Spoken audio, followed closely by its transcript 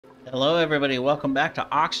Hello everybody, welcome back to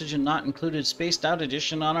Oxygen Not Included Spaced Out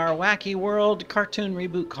Edition on our Wacky World Cartoon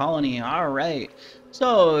Reboot Colony. Alright,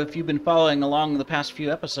 so if you've been following along the past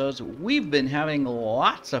few episodes, we've been having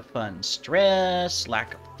lots of fun. Stress,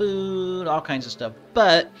 lack of food, all kinds of stuff.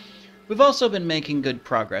 But we've also been making good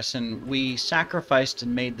progress, and we sacrificed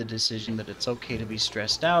and made the decision that it's okay to be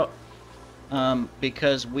stressed out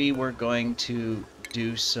because we were going to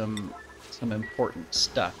do some important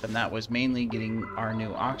stuff, and that was mainly getting our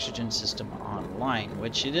new oxygen system online,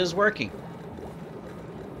 which it is working.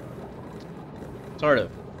 Sort of.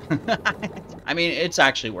 I mean, it's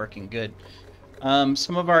actually working good.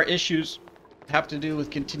 Some of our issues have to do with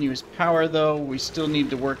continuous power, though. We still need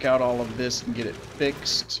to work out all of this and get it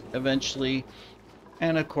fixed eventually.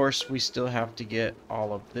 And of course, we still have to get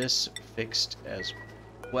all of this fixed as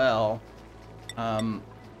well.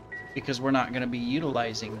 Because we're not going to be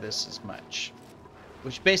utilizing this as much.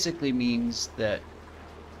 Which basically means that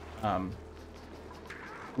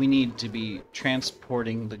we need to be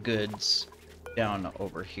transporting the goods down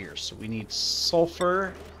over here. So we need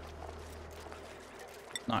sulfur,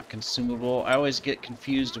 not consumable. I always get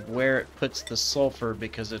confused of where it puts the sulfur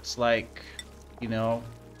because it's like, you know,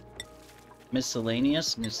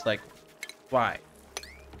 miscellaneous, and it's like, why?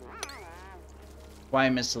 Why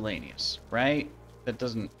miscellaneous, right? That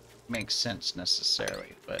doesn't make sense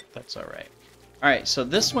necessarily, but that's all right. All right, so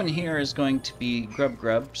this one here is going to be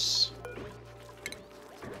grubs.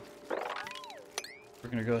 We're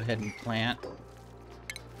gonna go ahead and plant.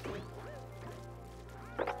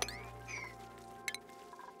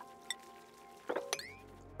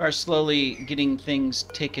 Are slowly getting things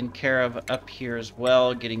taken care of up here as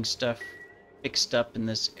well, getting stuff fixed up in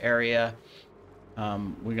this area.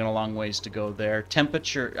 We got a long ways to go there.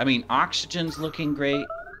 Temperature, I mean, oxygen's looking great.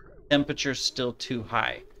 Temperature's still too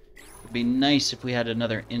high. It'd be nice if we had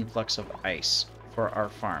another influx of ice for our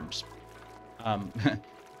farms. And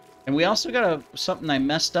we also got something I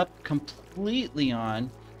messed up completely on,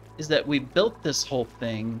 is that we built this whole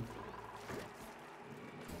thing,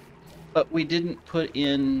 but we didn't put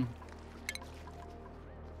in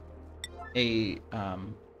a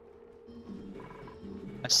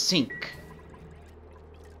sink,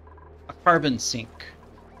 a carbon sink.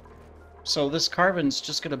 So this carbon's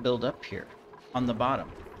just going to build up here on the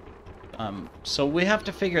bottom. So we have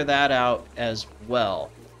to figure that out as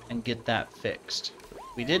well and get that fixed.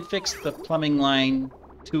 We did fix the plumbing line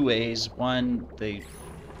two ways. One, they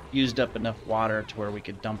used up enough water to where we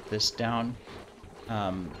could dump this down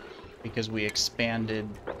because we expanded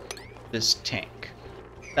this tank.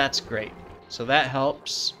 That's great. So that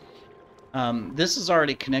helps. This is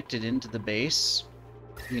already connected into the base,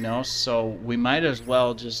 you know, so we might as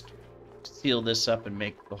well just seal this up and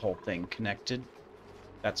make the whole thing connected.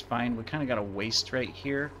 That's fine. We kind of got a waste right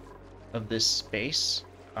here of this space,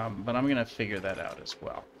 but I'm going to figure that out as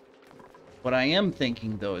well. What I am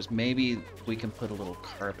thinking, though, is maybe we can put a little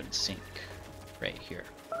carbon sink right here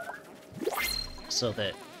so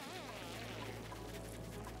that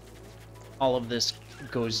all of this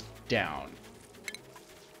goes down.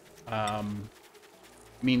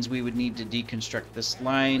 Means we would need to deconstruct this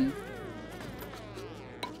line.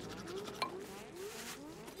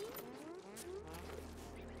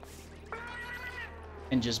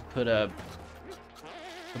 And just put the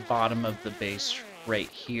bottom of the base right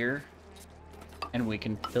here. And we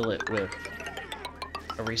can fill it with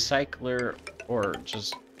a recycler or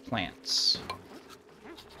just plants.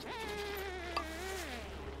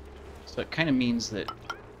 So it kind of means that,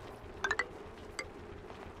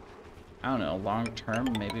 I don't know, long term,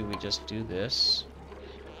 maybe we just do this.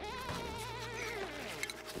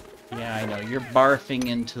 Yeah, I know, you're barfing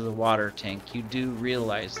into the water tank. You do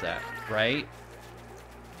realize that, right?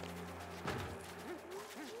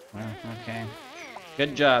 Well, okay.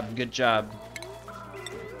 Good job, good job.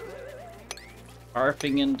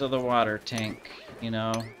 Barfing into the water tank, you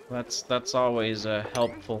know, that's always a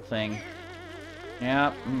helpful thing.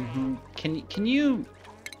 Yeah, Can you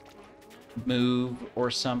move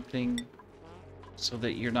or something so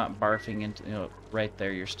that you're not barfing into, you know, right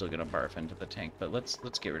there you're still gonna barf into the tank, but let's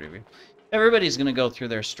get rid of you. Everybody's gonna go through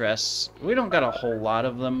their stress. We don't got a whole lot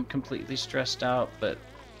of them completely stressed out, but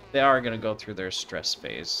they are gonna go through their stress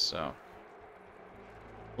phase, so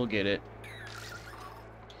we'll get it.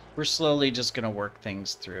 We're slowly just gonna work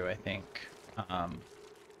things through, I think.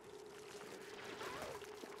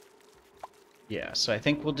 Yeah, so I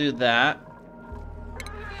think we'll do that,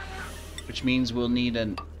 which means we'll need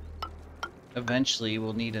eventually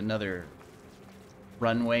we'll need another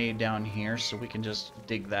runway down here, so we can just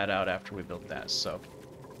dig that out after we build that. So,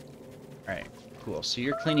 all right, cool. So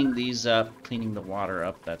you're cleaning these up, cleaning the water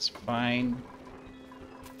up. That's fine.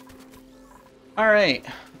 Alright.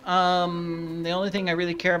 The only thing I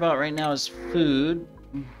really care about right now is food.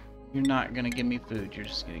 You're not gonna give me food, you're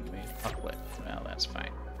just gonna give me chocolate. Well, that's fine.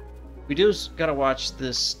 We do gotta watch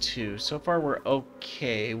this too. So far we're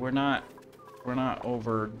okay. We're not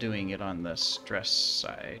overdoing it on the stress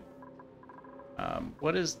side.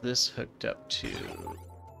 What is this hooked up to?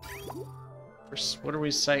 What are we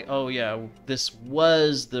say? Oh yeah, this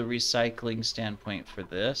was the recycling standpoint for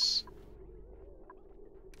this.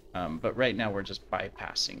 But right now we're just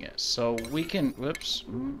bypassing it. So we can, whoops,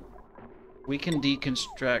 we can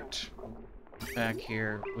deconstruct back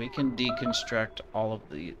here. We can deconstruct all of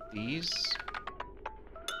these.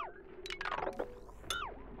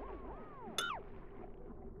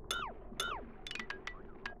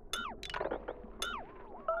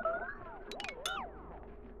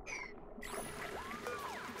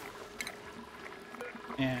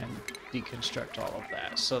 And deconstruct all of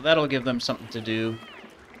that. So that'll give them something to do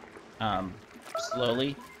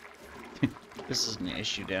slowly. This is an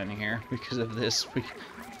issue down here because of this.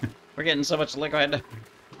 We're getting so much liquid.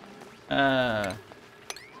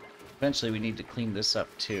 Eventually we need to clean this up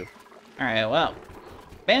too. Alright, well.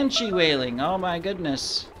 Banshee wailing, oh my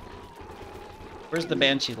goodness. Where's the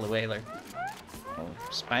Banshee wailer? Oh,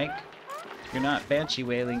 Spike? You're not Banshee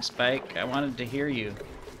wailing, Spike. I wanted to hear you.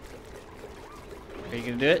 Are you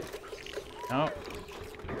gonna do it? No.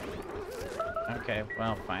 Okay,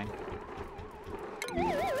 well, fine.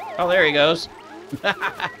 Oh, there he goes.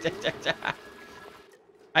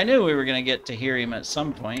 I knew we were gonna get to hear him at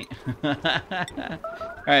some point. All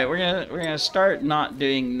right, we're gonna start not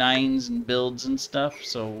doing 9s and builds and stuff,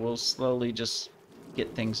 so we'll slowly just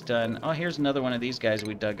get things done. Oh, here's another one of these guys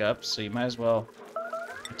we dug up, so you might as well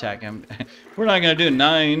attack him. We're not gonna do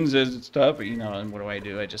 9s as stuff, you know. And what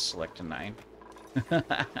do? I just select a 9. All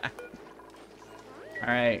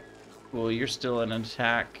right, cool. You're still an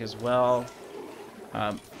attack as well.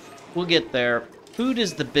 We'll get there. Food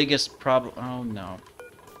is the biggest problem. Oh no.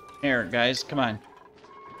 Here, guys, come on.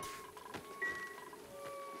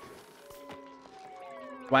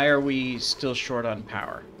 Why are we still short on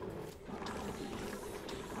power?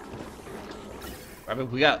 I mean,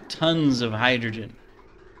 we got tons of hydrogen,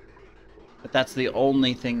 but that's the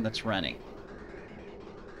only thing that's running.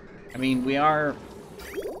 I mean, we are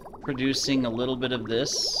producing a little bit of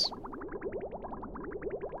this,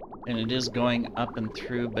 and it is going up and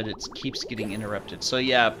through, but it keeps getting interrupted. So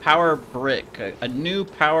yeah, power brick. A new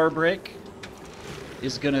power brick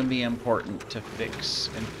is going to be important to fix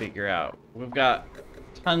and figure out. We've got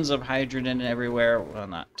tons of hydrogen everywhere. Well,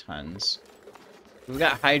 not tons. We've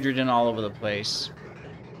got hydrogen all over the place.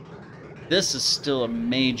 This is still a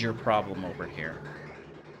major problem over here.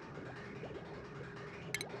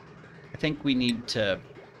 I think we need to...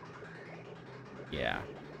 Yeah.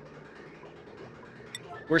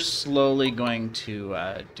 We're slowly going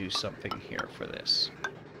to do something here for this.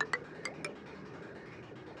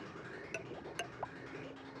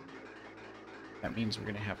 That means we're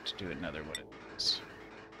going to have to do another one of these.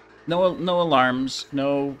 No alarms,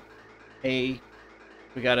 no... Hey,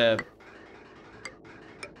 we gotta...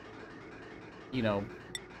 You know,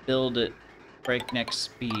 build at breakneck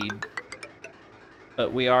speed.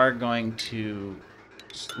 But we are going to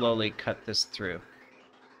slowly cut this through.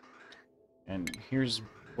 And here's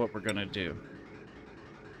what we're gonna do.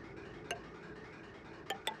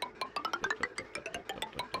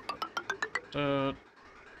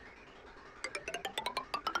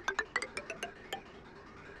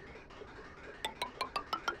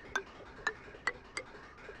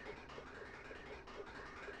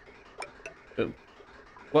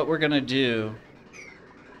 What we're gonna do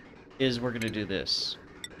is we're gonna do this.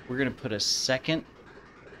 We're gonna put a second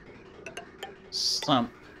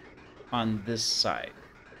sump on this side.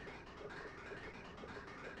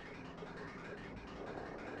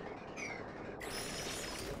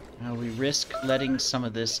 Now we risk letting some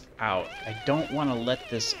of this out. I don't want to let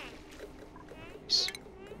this...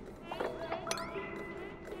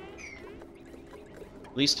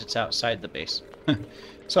 At least it's outside the base.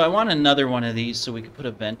 So I want another one of these so we can put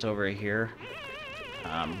a vent over here.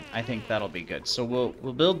 I think that'll be good. So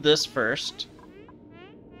we'll build this first.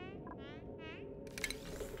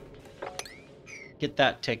 Get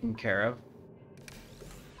that taken care of.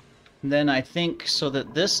 And then I think so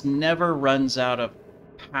that this never runs out of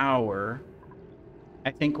power,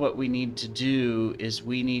 I think what we need to do is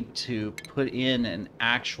we need to put in an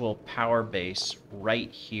actual power base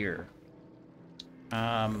right here.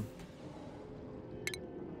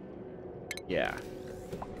 Yeah.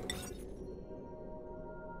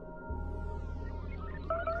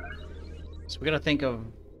 So we gotta think of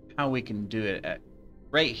how we can do it.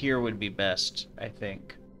 Right here would be best, I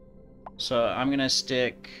think. So I'm gonna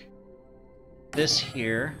stick this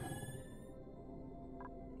here.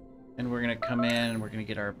 And we're gonna come in and we're gonna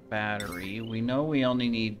get our battery. We know we only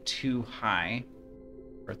need 2 high.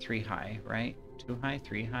 Or 3 high, right? 2 high,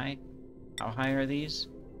 3 high? How high are these?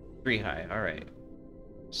 3 high, alright.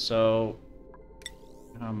 So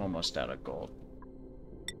I'm almost out of gold.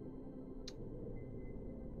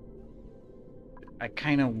 I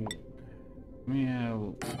kind of... Yeah...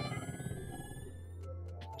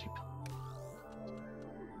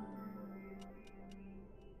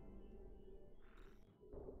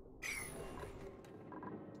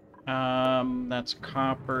 That's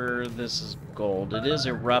copper, this is gold. It is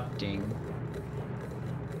erupting.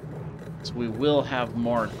 So we will have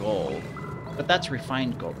more gold. But that's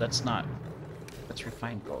refined gold, that's not... That's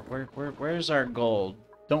refined gold. Where's our gold?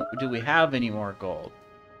 Do we have any more gold?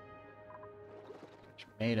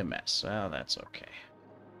 Made a mess. Oh, that's okay.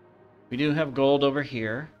 We do have gold over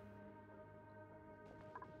here.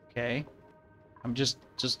 Okay. I'm just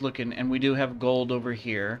looking, and we do have gold over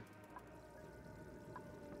here.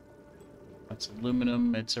 That's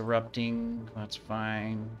aluminum, it's erupting, that's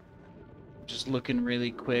fine. Just looking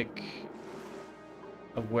really quick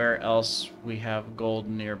of where else we have gold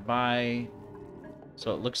nearby.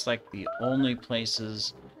 So it looks like the only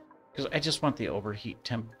places... Because I just want the overheat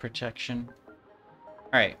temp protection.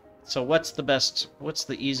 Alright, so what's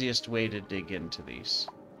the easiest way to dig into these?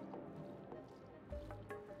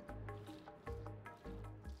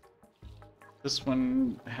 This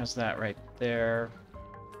one has that right there.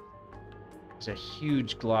 There's a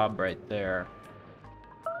huge glob right there.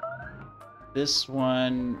 This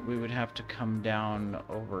one, we would have to come down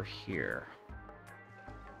over here.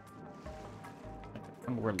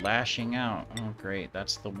 Oh, we're lashing out. Oh, great.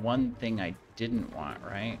 That's the one thing I didn't want,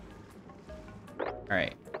 right?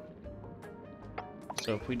 Alright.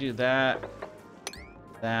 So if we do that,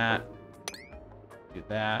 do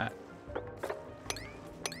that.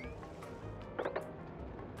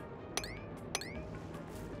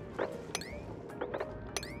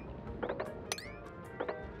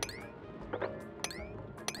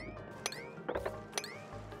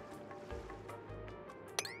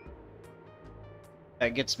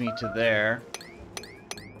 That gets me to there.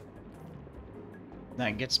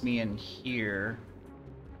 That gets me in here.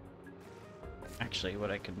 Actually, what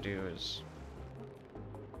I can do is...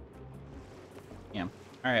 Yeah.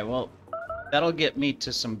 Alright, well, that'll get me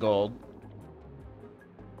to some gold.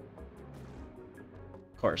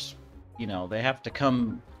 Of course, you know, they have to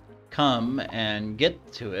come and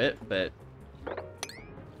get to it, but...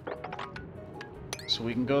 So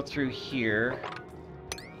we can go through here.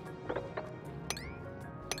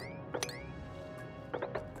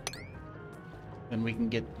 Then we can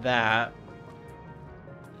get that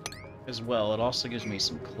as well. It also gives me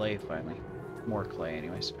some clay finally. More clay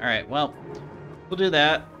anyways. Alright, well, we'll do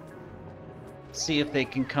that. See if they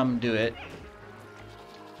can come do it.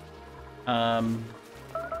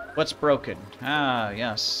 What's broken? Ah,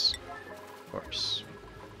 yes. Of course.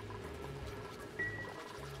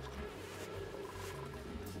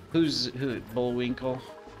 Who? Bullwinkle?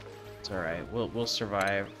 It's alright. We'll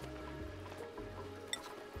survive.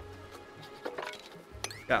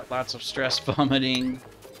 Got lots of stress vomiting,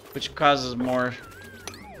 which causes more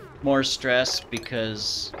stress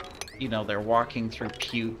because, you know, they're walking through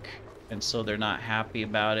puke, and so they're not happy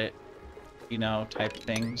about it, you know, type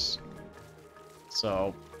things.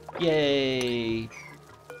 So, yay!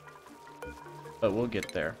 But we'll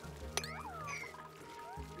get there.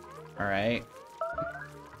 Alright.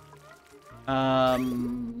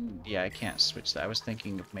 Yeah, I can't switch that. I was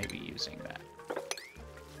thinking of maybe using that.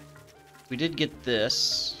 We did get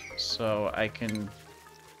this, so I can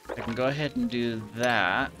go ahead and do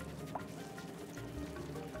that.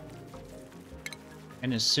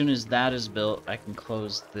 And as soon as that is built, I can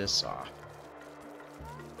close this off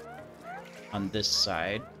on this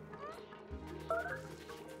side.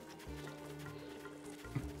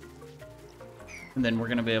 And then we're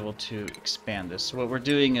going to be able to expand this. So what we're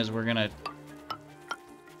doing is we're going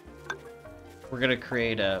to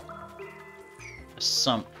create a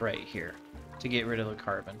sump right here to get rid of the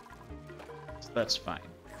carbon. So that's fine.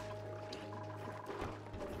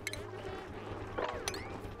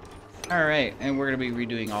 Alright, and we're going to be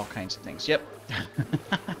redoing all kinds of things. Yep.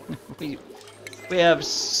 we have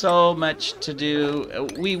so much to do.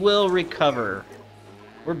 We will recover.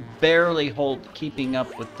 We're barely keeping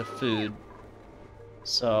up with the food.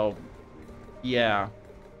 So, yeah.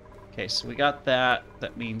 Okay, so we got that.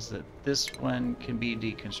 That means that this one can be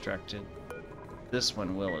deconstructed. This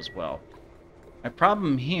one will as well. My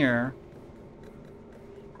problem here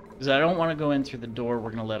is I don't want to go in through the door. We're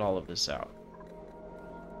going to let all of this out.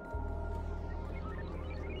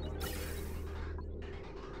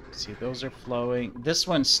 See, those are flowing. This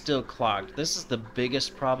one's still clogged. This is the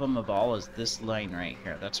biggest problem of all, is this line right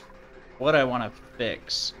here. That's what I want to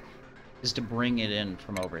fix, is to bring it in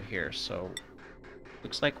from over here. So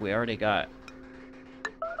looks like we already got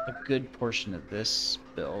a good portion of this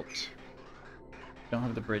built. Don't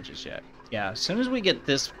have the bridges yet. Yeah, as soon as we get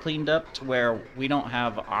this cleaned up to where we don't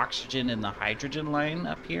have oxygen in the hydrogen line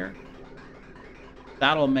up here,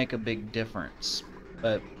 that'll make a big difference.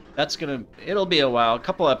 But that's gonna, it'll be a while, a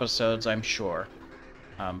couple episodes, I'm sure.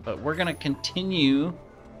 But we're gonna continue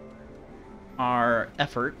our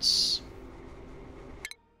efforts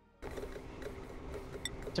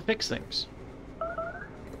to fix things.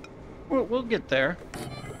 We'll get there,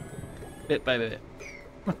 bit by bit.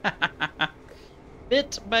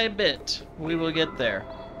 Bit by bit, we will get there.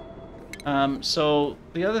 So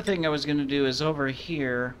the other thing I was gonna do is over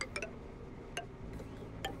here.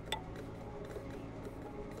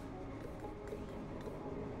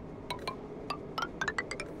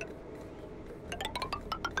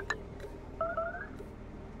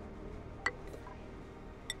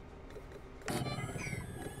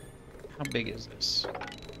 How big is this?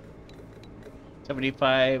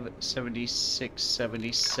 75, 76,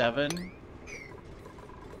 77.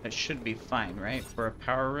 That should be fine, right? For a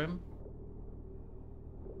power room?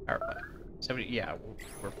 Power 70, yeah,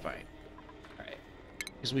 we're fine. Alright.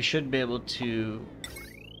 Because we should be able to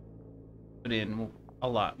put in a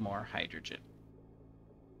lot more hydrogen.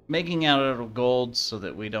 Making out of gold so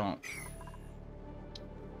that we don't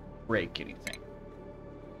break anything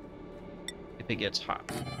if it gets hot.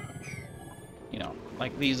 You know,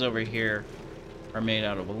 like these over here are made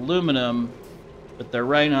out of aluminum, but they're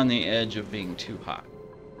right on the edge of being too hot.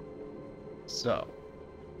 So,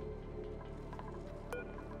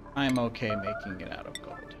 I'm okay making it out of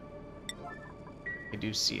gold. I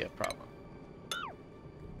do see a problem.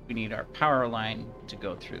 We need our power line to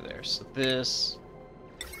go through there. So this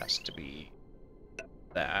has to be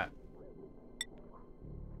that.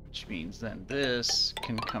 Which means then this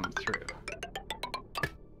can come through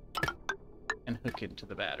and hook into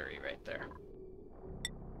the battery right there.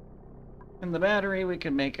 And the battery we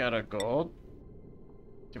can make out of gold.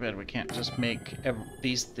 Too bad we can't just make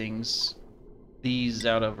these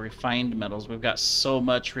out of refined metals. We've got so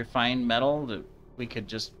much refined metal that we could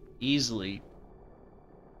just easily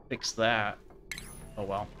fix that. Oh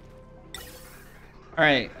well.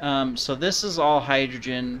 Alright, so this is all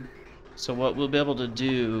hydrogen. So what we'll be able to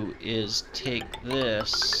do is take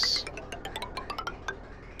this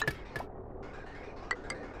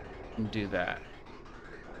and do that.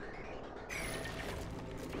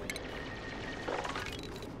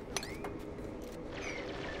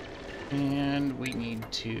 And we need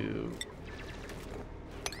to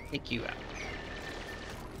take you out.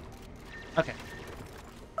 Okay.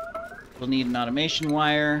 We'll need an automation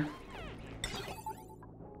wire.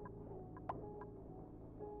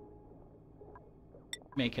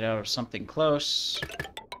 Make it out of something close.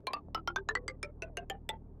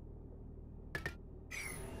 There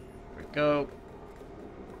we go.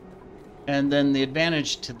 And then the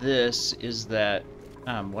advantage to this is that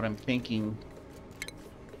what I'm thinking...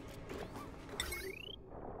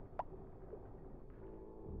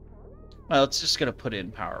 Well, it's just going to put in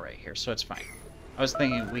power right here, so it's fine. I was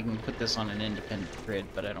thinking we can put this on an independent grid,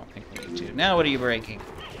 but I don't think we need to. Now what are you breaking?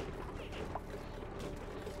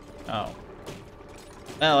 Oh.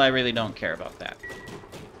 Well, I really don't care about that.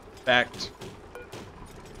 In fact,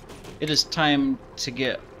 it is time to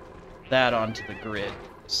get that onto the grid,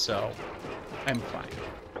 so I'm fine.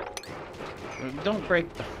 Don't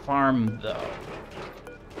break the farm, though.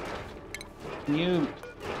 Can you...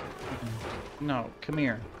 No, come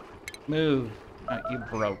here. Move. You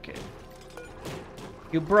broke it.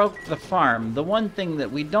 You broke the farm. The one thing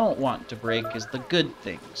that we don't want to break is the good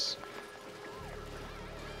things.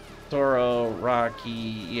 Toro, Rocky,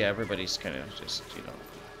 yeah, everybody's kind of just, you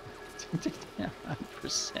know,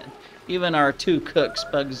 100%. Even our two cooks,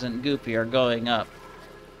 Bugs and Goopy, are going up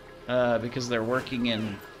because they're working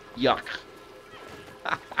in yuck.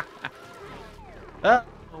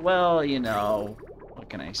 Well, you know, what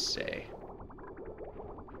can I say?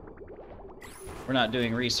 We're not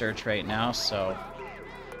doing research right now, so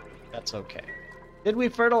that's okay. Did we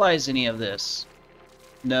fertilize any of this?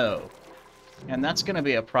 No. And that's going to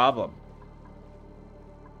be a problem.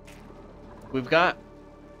 We've got...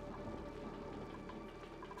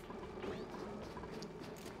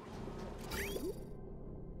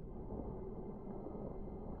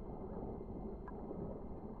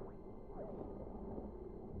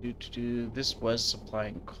 This was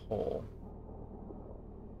supplying coal.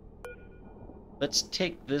 Let's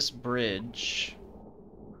take this bridge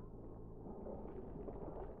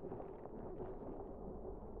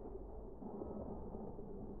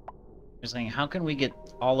You're saying, how can we get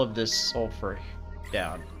all of this sulfur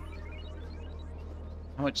down?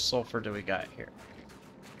 How much sulfur do we got here?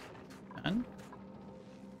 None?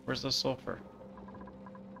 Where's the sulfur?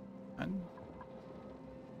 None?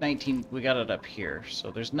 19, we got it up here,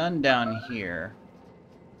 so there's none down here.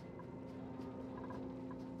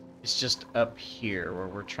 It's just up here where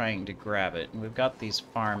we're trying to grab it, and we've got these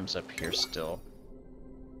farms up here still.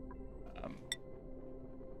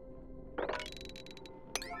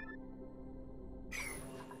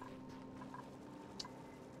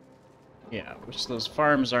 Yeah, which those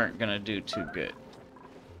farms aren't gonna do too good.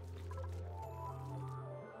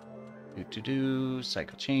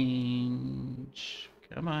 Cycle change.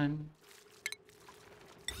 Come on.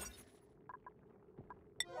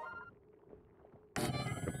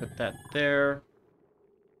 Put that there.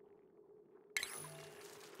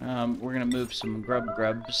 We're gonna move some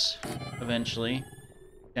grubs eventually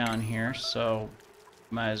down here, so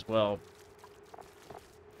might as well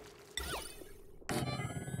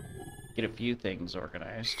get a few things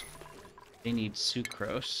organized. They need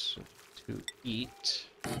sucrose to eat.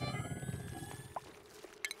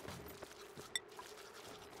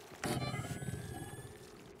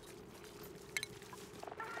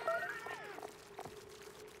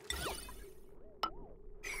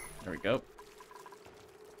 There we go.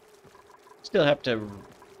 Still have to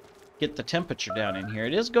get the temperature down in here.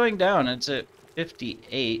 It is going down. It's at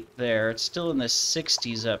 58 there. It's still in the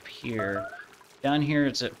 60s up here. Down here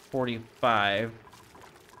it's at 45.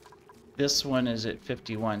 This one is at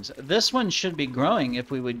 51. This one should be growing if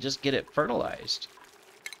we would just get it fertilized.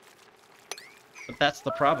 But that's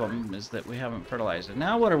the problem, is that we haven't fertilized it.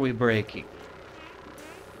 Now what are we breaking?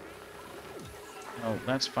 Oh,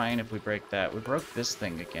 that's fine if we break that. We broke this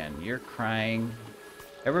thing again. You're crying.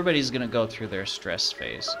 Everybody's gonna go through their stress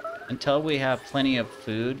phase. Until we have plenty of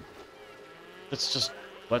food, that's just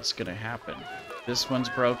what's gonna happen. This one's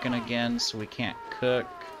broken again, so we can't cook.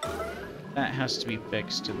 That has to be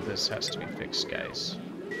fixed, and this has to be fixed, guys.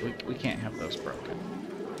 We can't have those broken.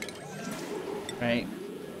 Right?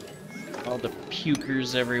 All the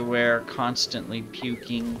pukers everywhere, constantly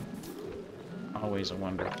puking. Always a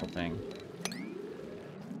wonderful thing.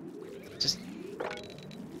 Just,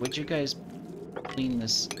 would you guys clean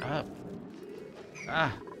this up?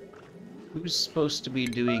 Ah, who's supposed to be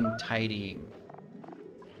doing tidying?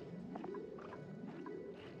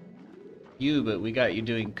 You, but we got you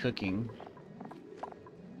doing cooking.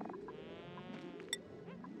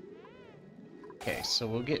 Okay, so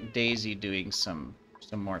we'll get Daisy doing some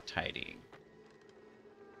more tidying.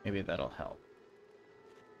 Maybe that'll help.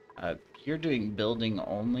 You're doing building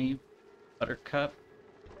only, Buttercup?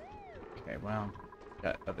 Okay, well,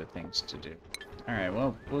 got other things to do. Alright,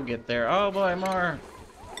 well, we'll get there. Oh boy, more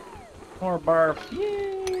barf.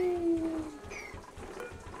 Yay!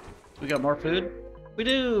 We got more food? We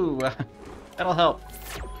do! That'll help.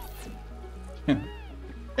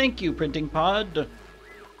 Thank you, printing pod.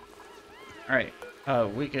 Alright,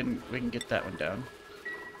 we can get that one down.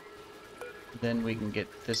 Then we can get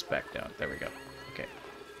this back down. There we go. Okay.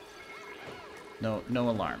 No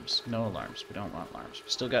alarms. No alarms. We don't want alarms.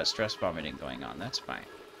 We still got stress vomiting going on. That's fine.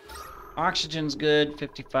 Oxygen's good.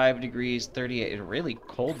 55 degrees, 38. It's really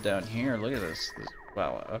cold down here. Look at this.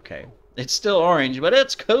 Well, okay. It's still orange, but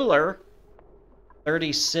it's cooler.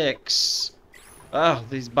 36. Oh,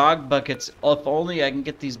 these bog buckets. If only I can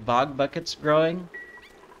get these bog buckets growing,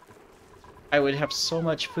 I would have so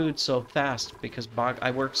much food so fast, because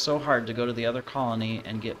I worked so hard to go to the other colony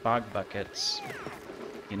and get bog buckets,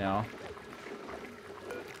 you know.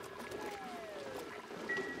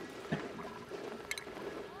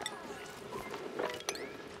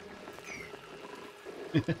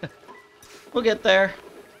 We'll get there.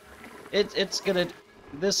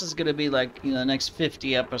 This is gonna be like, you know, the next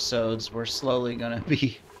 50 episodes. We're slowly gonna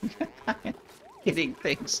be getting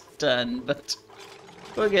things done, but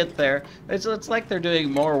we'll get there. It's like they're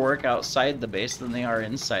doing more work outside the base than they are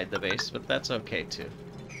inside the base, but that's okay too.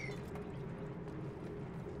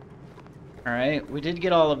 Alright, we did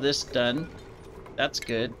get all of this done. That's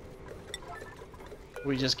good.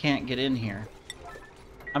 We just can't get in here.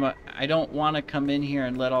 I don't want to come in here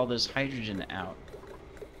and let all this hydrogen out.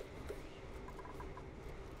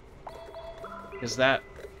 Because that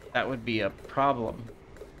would be a problem.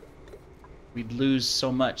 We'd lose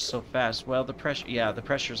so much so fast. Well, the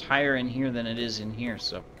pressure's higher in here than it is in here,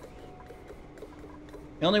 so.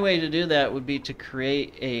 The only way to do that would be to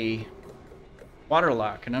create a water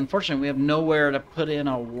lock. And unfortunately, we have nowhere to put in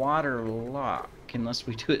a water lock unless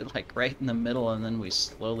we do it like right in the middle and then we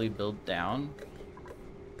slowly build down.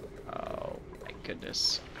 Oh my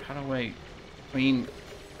goodness. How do I mean,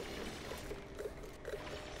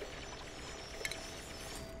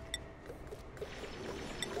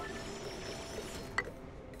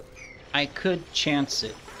 I could chance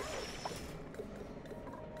it.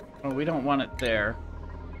 Oh, we don't want it there.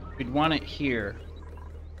 We'd want it here.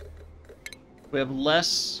 We have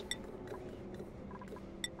less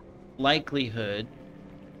likelihood,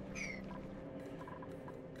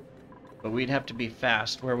 but we'd have to be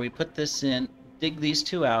fast. Where we put this in, dig these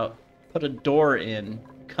two out, put a door in,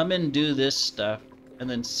 come in, do this stuff, and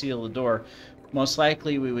then seal the door. Most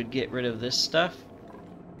likely we would get rid of this stuff,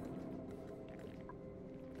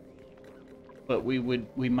 but we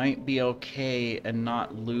might be okay and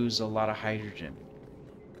not lose a lot of hydrogen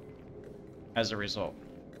as a result.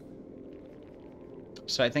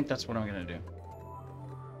 So I think that's what I'm gonna do.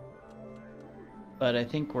 But I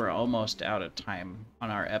think we're almost out of time on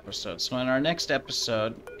our episode. So in our next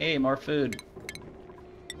episode, hey, more food.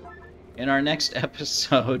 In our next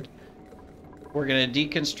episode, we're gonna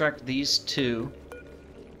deconstruct these two,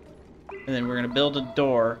 and then we're gonna build a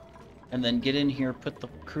door, and then get in here, put the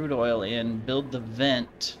crude oil in, build the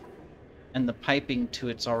vent, and the piping to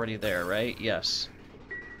it's already there, right? Yes.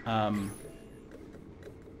 And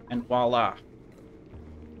voila.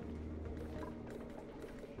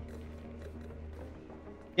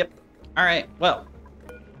 Yep. Alright, well,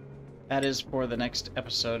 that is for the next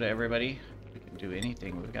episode, everybody. We can do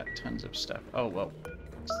anything. We've got tons of stuff. Oh, well,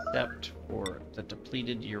 except for the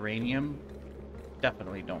depleted uranium.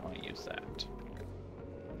 Definitely don't want to use that.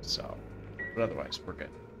 So, but otherwise, we're good.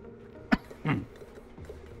 What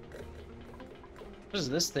is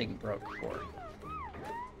this thing broke for?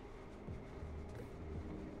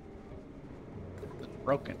 It's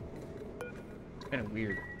broken. It's kind of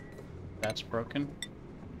weird. That's broken.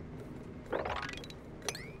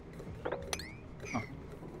 Oh.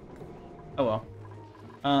 Oh well.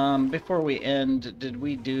 Before we end, did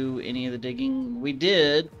we do any of the digging? We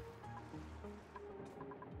did.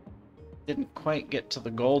 Didn't quite get to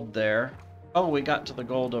the gold there. Oh, we got to the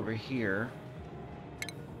gold over here.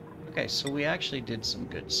 Okay, so we actually did some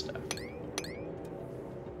good stuff.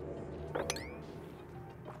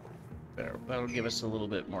 That'll give us a little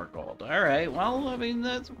bit more gold. Alright, well, I mean,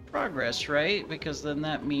 that's progress, right? Because then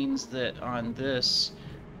that means that on this,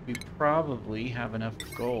 we probably have enough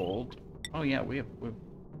gold. Oh, yeah, we've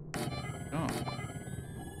oh.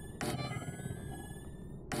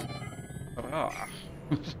 Ah.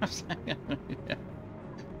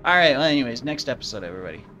 Alright, well, anyways, next episode,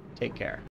 everybody. Take care.